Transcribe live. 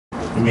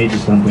made you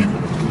something.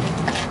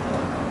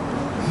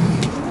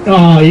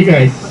 Oh, you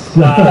guys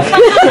suck.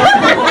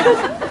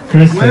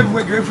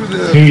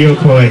 Krissy, to your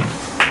koi.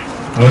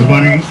 I was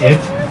wondering if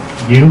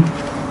you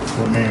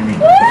will marry me.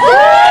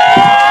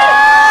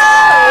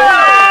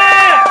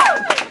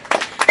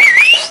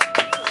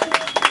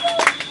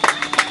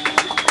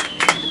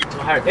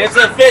 It's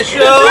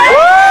official!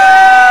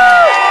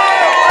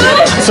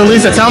 So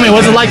Lisa, tell me,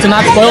 what's it like to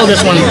not spoil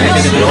this one?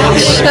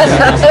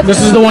 This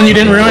is the one you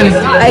didn't ruin.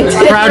 I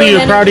didn't. Proud of you,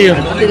 proud of you.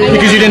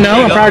 Because you didn't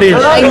know? I'm proud of you.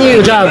 I knew.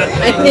 Good job.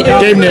 I knew.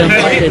 Gabe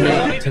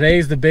knew.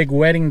 Today's the big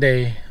wedding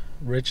day.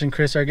 Rich and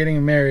Chris are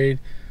getting married.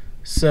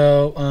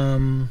 So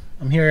I'm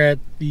here at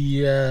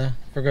the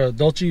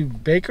Dolce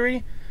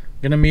Bakery.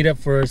 Gonna meet up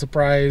for a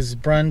surprise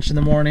brunch in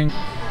the morning.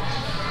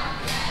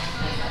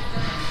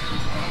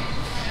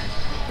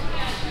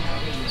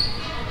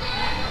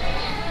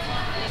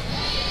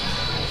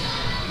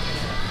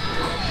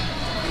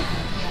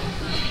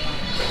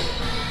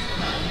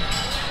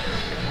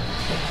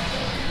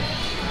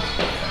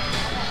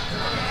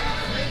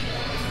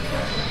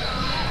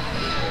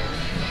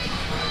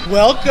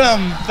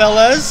 Welcome,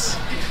 fellas,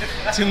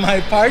 to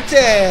my party.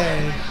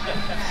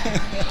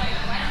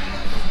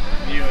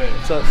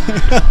 What's up?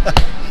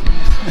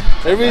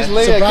 Everybody's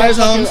late. Surprise,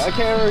 I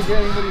can't ever get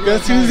anybody.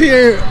 Guess who's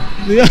here?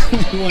 The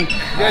only one.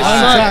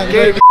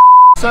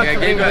 Suck. Yeah,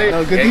 Gabe,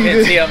 no, good thing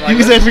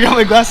you said I forgot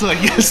my glasses.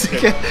 Like, yes, you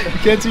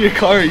can't see your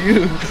car. Or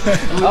you?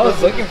 I was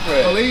looking for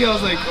it. The lady, I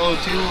was like, oh,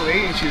 table 8,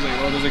 and she's like,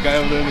 oh, there's a guy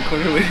over there in the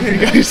corner waiting for you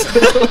guys.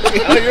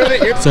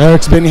 So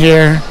Eric's been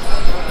here,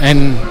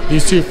 and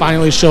these two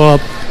finally show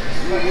up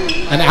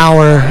an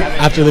hour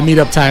after the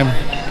meetup time.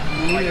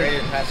 Ready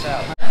to pass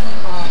out.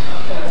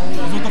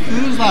 That's what the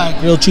food's like.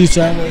 Grilled cheese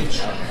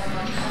sandwich.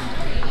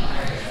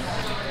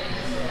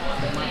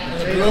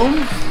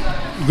 Groom?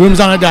 Groom's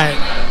on a diet.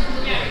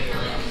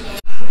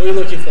 What are you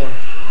looking for?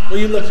 What are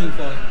you looking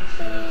for?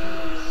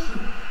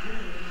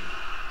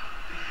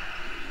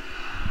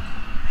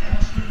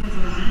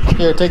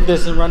 Here, take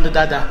this and run to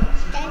Dada.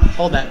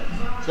 Hold that.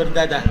 Go to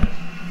Dada.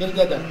 Go to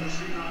Dada.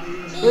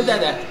 Go to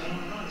Dada.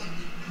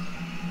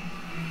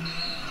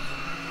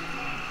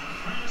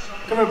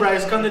 Come here,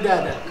 Bryce. Come to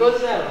Dada. Go to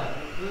Dada.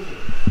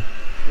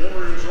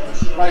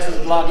 Bryce is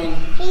vlogging.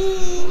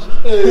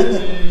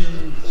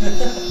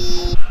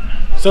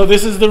 So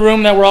this is the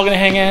room that we're all gonna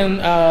hang in.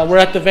 We're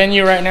at the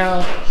venue right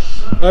now.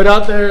 Right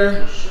out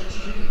there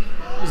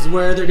is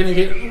where they're gonna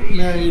get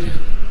married.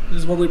 This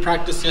is where we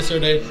practiced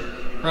yesterday.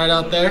 Right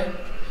out there.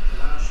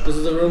 This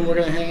is the room we're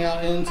gonna hang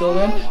out in until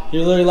then. He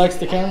really likes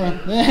the camera.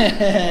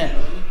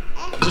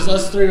 Just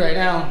us three right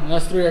now. And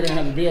us three are gonna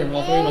have a beer,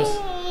 all three of us.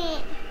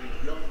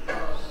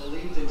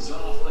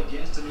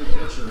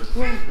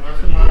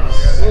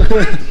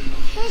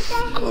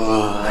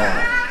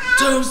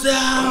 Toes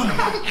down!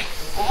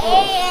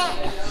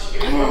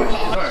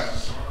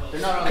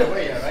 They're not on their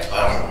way yet, right?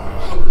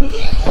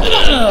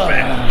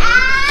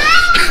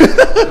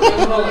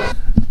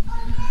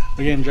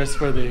 We're getting dressed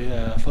for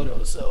the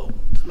photos, so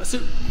this is my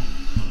suit.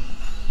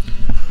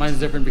 Mine's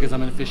different because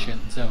I'm an officiant,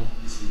 so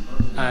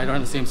I don't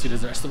have the same suit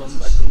as the rest of them.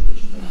 But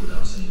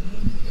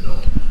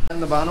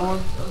And the bottom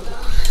one?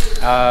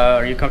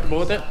 Are you comfortable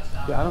with it?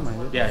 yeah, I don't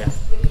mind it. Yeah.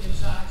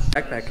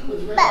 Backpack.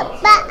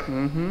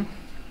 Mm-hmm.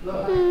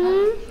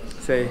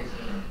 Say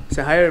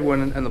hi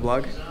everyone on the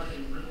vlog.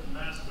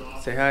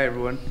 Say hi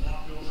everyone.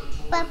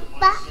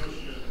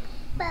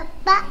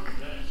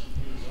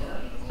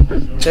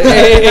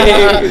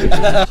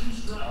 Hey.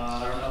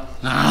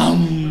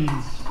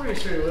 Pretty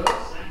sure you will.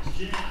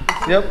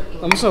 Yep,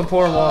 I'm just gonna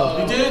pour them all.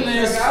 You doing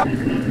this?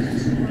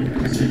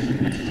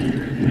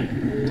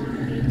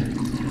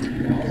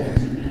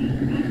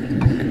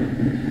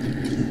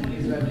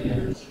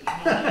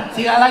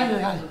 See, I like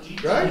this guy.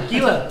 Right?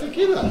 Tequila.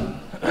 Tequila.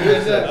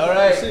 All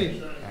right.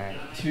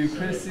 To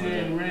Krissy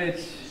and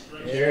Rich.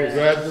 Cheers.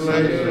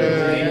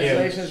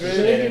 Congratulations. Rich.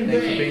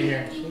 Thanks for being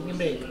here. Shake and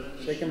bake.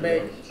 Shake and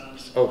bake.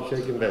 Oh,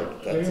 shake and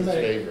bake. That's his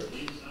favorite.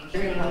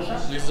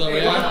 This is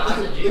already on.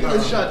 Look at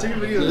this shot. Take a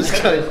video of this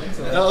guy.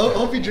 I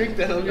hope you drink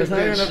that.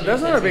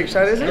 That's not a big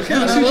shot, is it? Let's see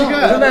what you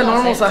got. Isn't that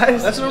normal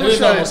size? That's normal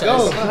size.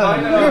 Go.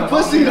 You're a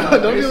pussy.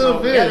 Don't be a little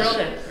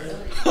bitch.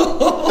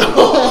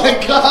 Oh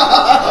my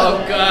god.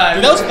 Oh god.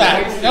 Dude, that was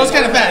fat. That was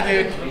kind of fat,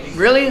 dude.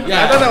 Really?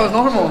 Yeah. I thought that was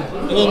normal.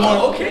 A little more.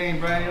 Okay.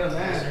 Brian, you're the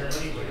man.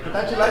 I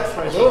thought you liked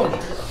spicy.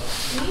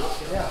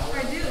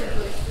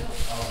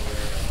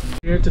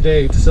 Here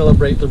today to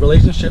celebrate the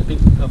relationship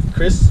of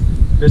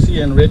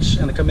Krissy and Rich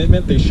and the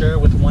commitment they share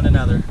with one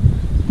another.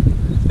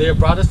 They have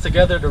brought us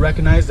together to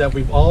recognize that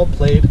we've all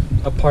played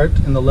a part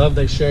in the love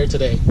they share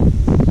today.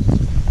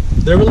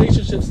 Their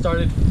relationship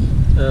started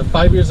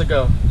 5 years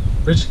ago.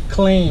 Rich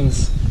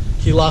claims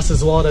he lost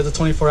his wallet at the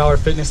 24-hour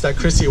fitness that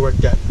Krissy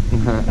worked at.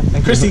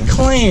 And Krissy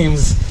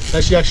claims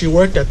that she actually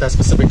worked at that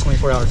specific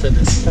 24-hour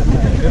fitness.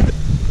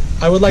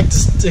 I would like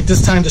to take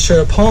this time to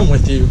share a poem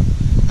with you.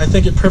 I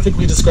think it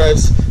perfectly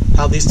describes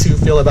how these two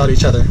feel about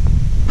each other.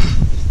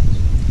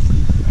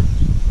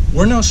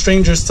 We're no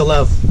strangers to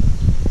love.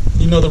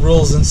 You know the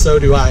rules and so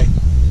do I.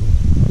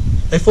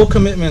 A full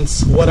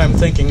commitment's what I'm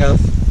thinking of.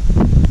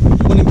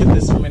 You wouldn't get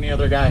this from any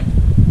other guy.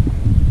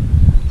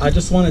 I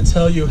just want to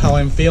tell you how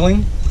I'm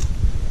feeling.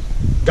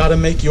 Gotta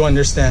make you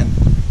understand.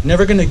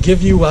 Never gonna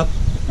give you up.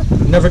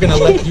 Never gonna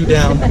let you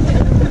down.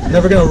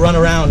 Never gonna run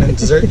around and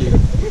desert you.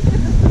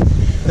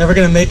 Never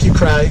gonna make you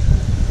cry.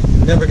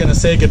 Never gonna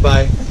say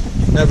goodbye.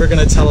 Never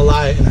gonna tell a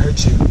lie and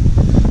hurt you.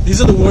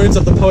 These are the words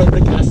of the poet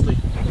Rick Astley.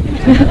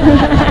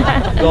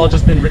 You've all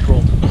just been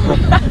rickrolled.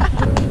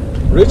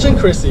 Rich and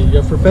Krissy, you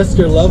have professed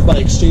your love by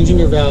exchanging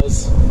your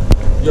vows.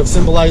 You have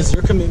symbolized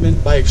your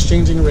commitment by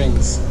exchanging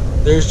rings.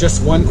 There's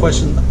just one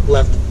question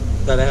left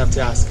that I have to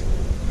ask.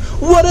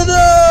 What are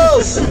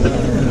those?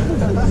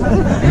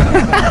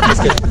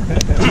 Just kidding.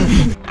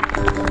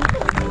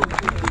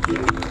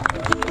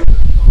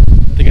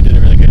 I think I did a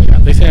really good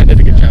job. They say I did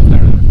a good job. I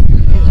don't know.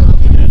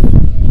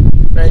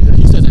 Right?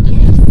 He says I did.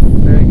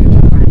 Very good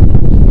job.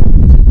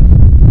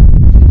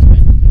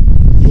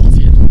 You won't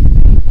see it.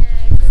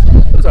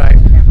 It was alright.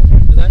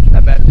 Is that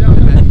not bad? Not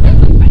bad.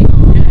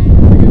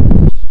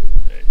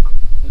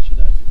 What should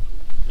I do?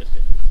 Just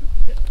kidding.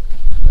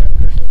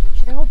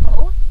 Should I hold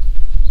both?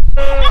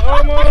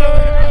 Almost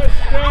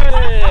got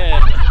it.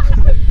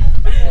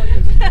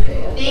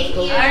 Thank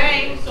you. All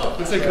right.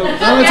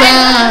 Hammer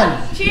time!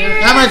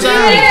 Cheers. Hammer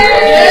time!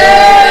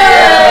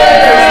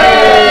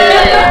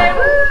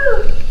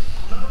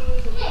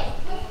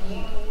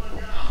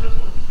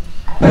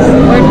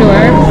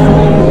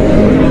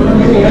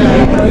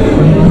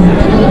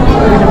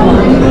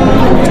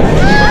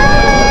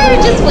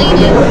 We're just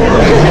waiting.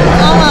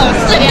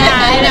 Almost. Yeah,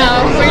 I know.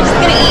 We're just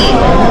gonna eat.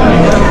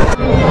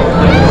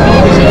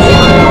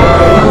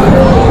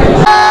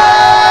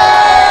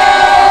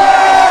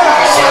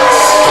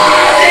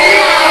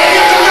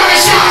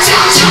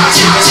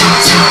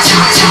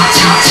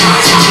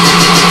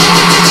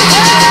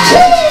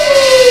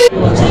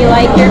 Do you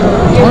like your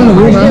hors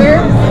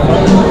d'oeuvres?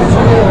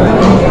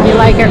 You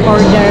like your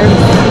hors d'oeuvres?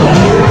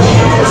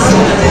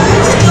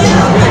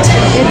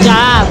 Good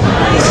job.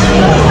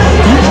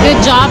 Good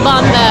job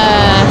on the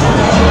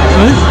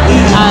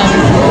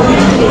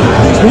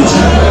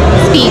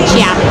speech,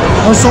 yeah.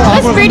 I was so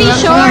awkward. That's pretty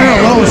short.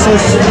 It was so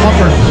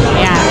awkward.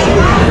 Yeah.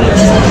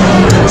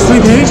 3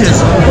 pages.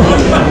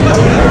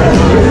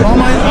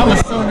 I was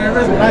so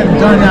nervous, but I'm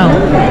done now.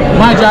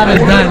 My job is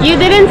done. You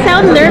didn't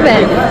sound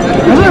nervous.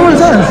 I don't know what it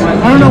says.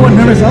 I don't know what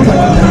nervous sounds like.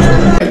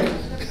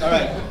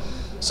 Alright.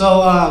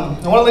 So, I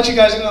want to let you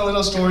guys in on a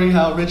little story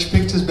how Rich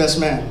picked his best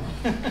man.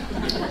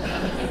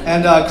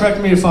 And correct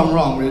me if I'm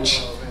wrong,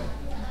 Rich.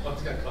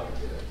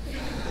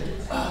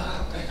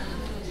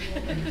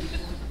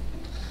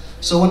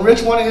 So when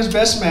Rich wanted his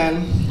best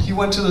man, he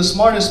went to the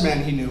smartest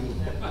man he knew.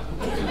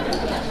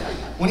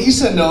 When he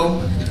said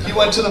no, he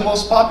went to the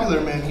most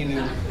popular man he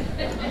knew.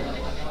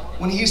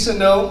 When he said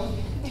no,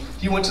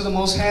 he went to the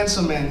most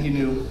handsome man he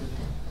knew.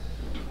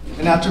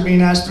 And after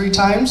being asked 3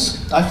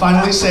 times, I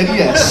finally said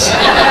yes.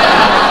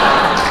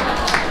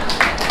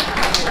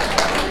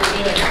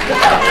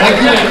 Thank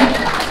you, lady.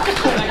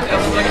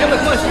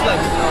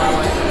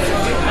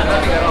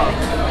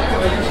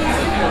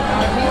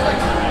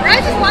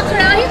 Ryan just walks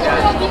around. He's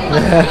just all people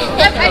like.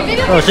 I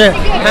video. Oh, shit.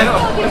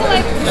 People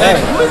like. Hey,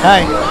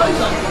 hi.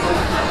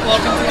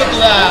 Welcome to the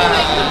club.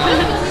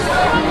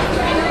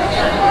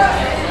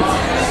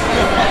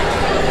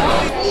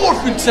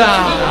 Orphan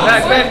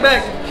time.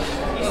 Back.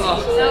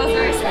 That was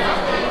very smart.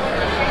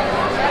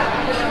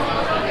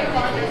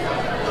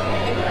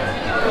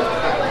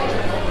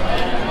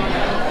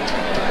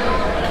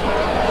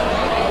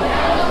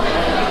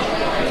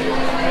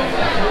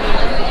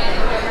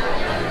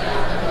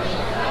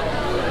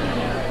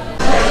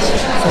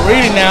 So we're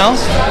eating now.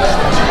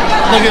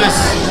 Look at this.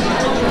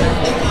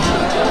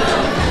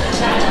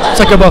 It's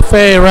like a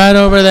buffet right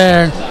over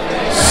there.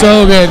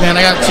 So good, man.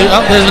 I got 2.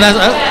 Oh, there's Vanessa.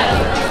 Oh.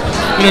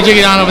 You gonna jig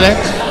it on over there?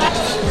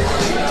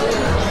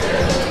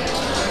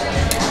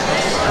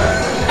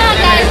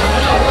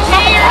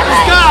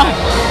 Let's go.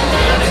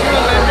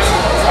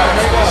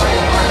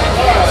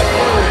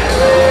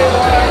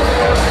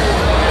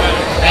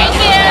 Thank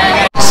you.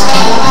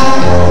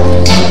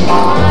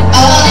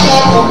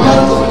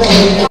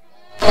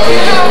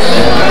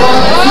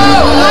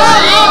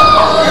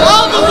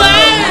 All the way.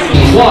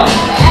 1,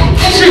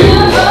 2,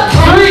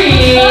 3.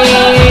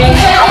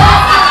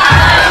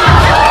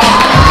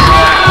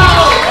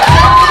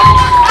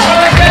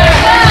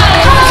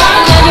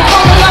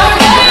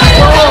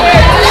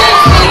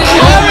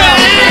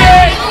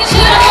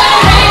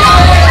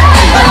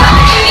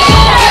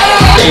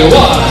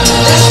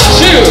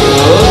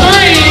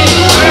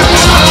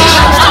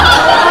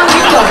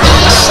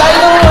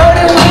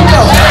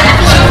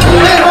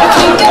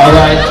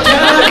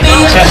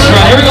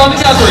 Here we go on the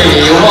count 3.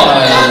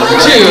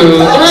 1,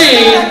 2,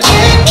 3.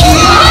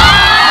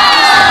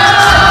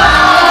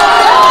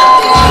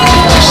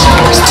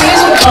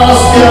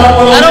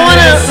 I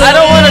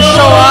don't want to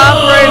show off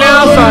right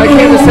now, so I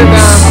can't just sit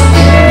down.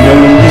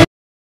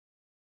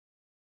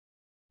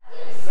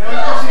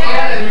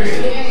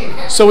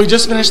 So we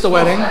just finished the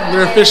wedding.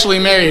 We're officially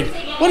married.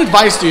 What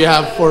advice do you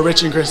have for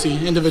Rich and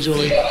Krissy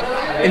individually?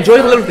 enjoy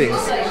the little things.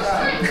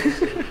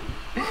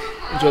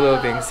 Enjoy the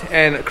little things.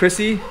 And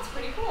Krissy,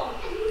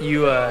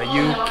 you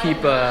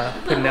keep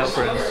putting out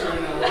for him.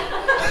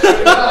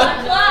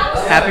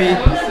 Happy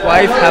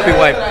wife, happy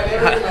wife.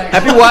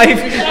 Happy wife,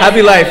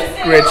 happy life,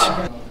 Rich.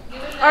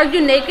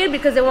 Argue naked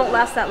because it won't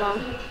last that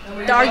long.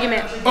 The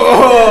argument.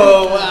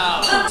 Oh,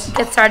 wow.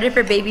 Get started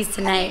for babies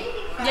tonight.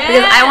 Yes.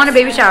 Because I want a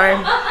baby shower.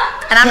 And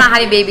I'm not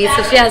having babies,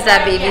 so she has to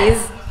have babies.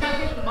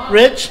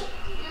 Rich,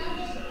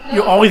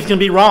 you're always going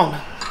to be wrong.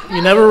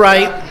 You're never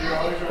right.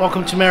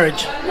 Welcome to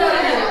marriage.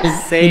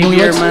 Save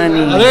your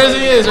money. Oh, there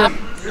he is.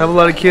 Have a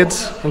lot of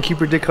kids and keep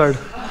your dick hard.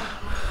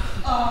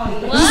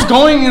 This is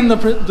going in the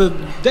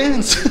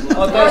dance.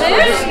 Oh,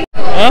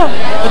 huh?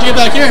 How'd you get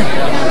back here?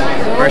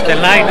 First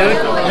in line, dude.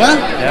 Yeah?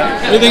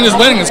 Yeah. Everything is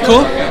winning. It's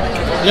cool.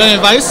 You got any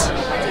advice?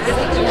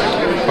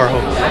 For who?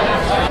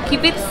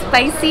 Keep it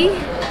spicy,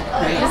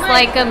 just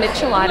like a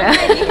michelada.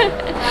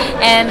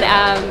 And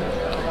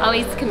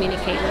always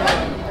communicate.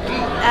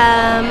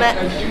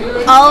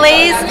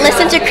 Always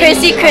listen to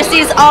Krissy.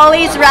 Krissy's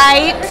always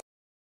right.